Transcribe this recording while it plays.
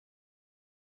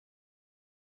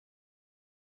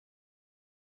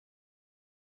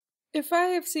"If I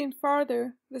have seen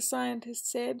farther," the scientist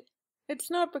said, "it's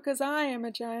not because I am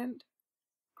a giant.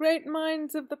 Great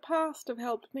minds of the past have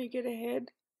helped me get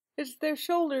ahead. It's their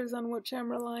shoulders on which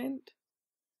I'm reliant."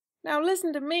 "Now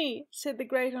listen to me," said the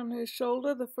great on whose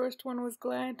shoulder the first one was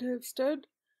glad to have stood.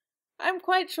 "I'm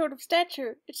quite short of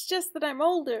stature. It's just that I'm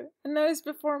older, and those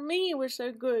before me were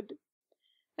so good."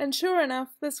 And sure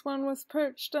enough, this one was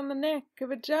perched on the neck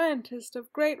of a giantist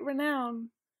of great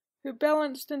renown, who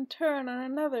balanced in turn on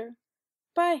another.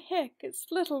 By heck,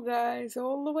 it's little guys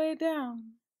all the way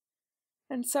down.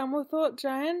 And some were thought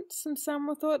giants, and some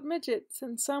were thought midgets,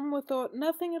 and some were thought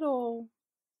nothing at all.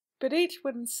 But each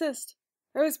would insist,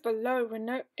 "Those below were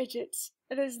no idjits.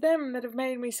 It is them that have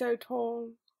made me so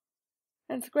tall."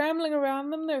 And scrambling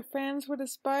around them, their fans would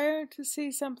aspire to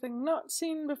see something not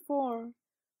seen before,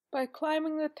 by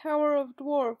climbing the tower of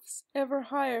dwarves ever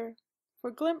higher, for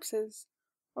glimpses,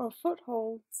 or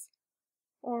footholds,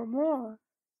 or more.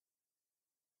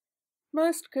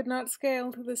 Most could not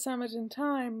scale to the summit in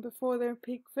time before their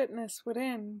peak fitness would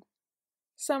end.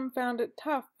 Some found it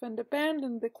tough and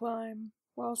abandoned the climb,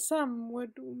 while some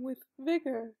would with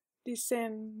vigor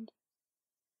descend.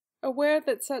 Aware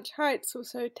that such heights were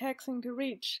so taxing to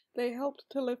reach, they helped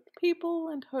to lift people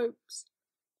and hopes,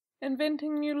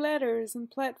 inventing new ladders and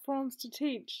platforms to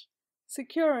teach,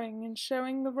 securing and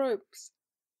showing the ropes.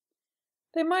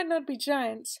 They might not be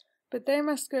giants, but they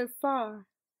must go far,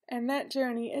 and that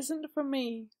journey isn't for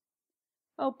me.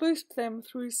 I'll boost them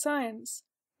through science,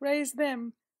 raise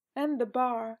them and the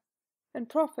bar, and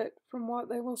profit from what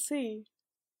they will see.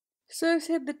 So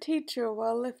said the teacher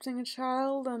while lifting a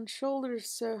child on shoulders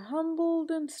so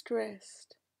humbled and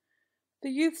stressed. The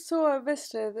youth saw a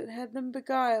vista that had them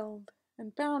beguiled,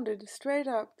 and bounded straight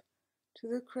up to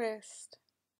the crest.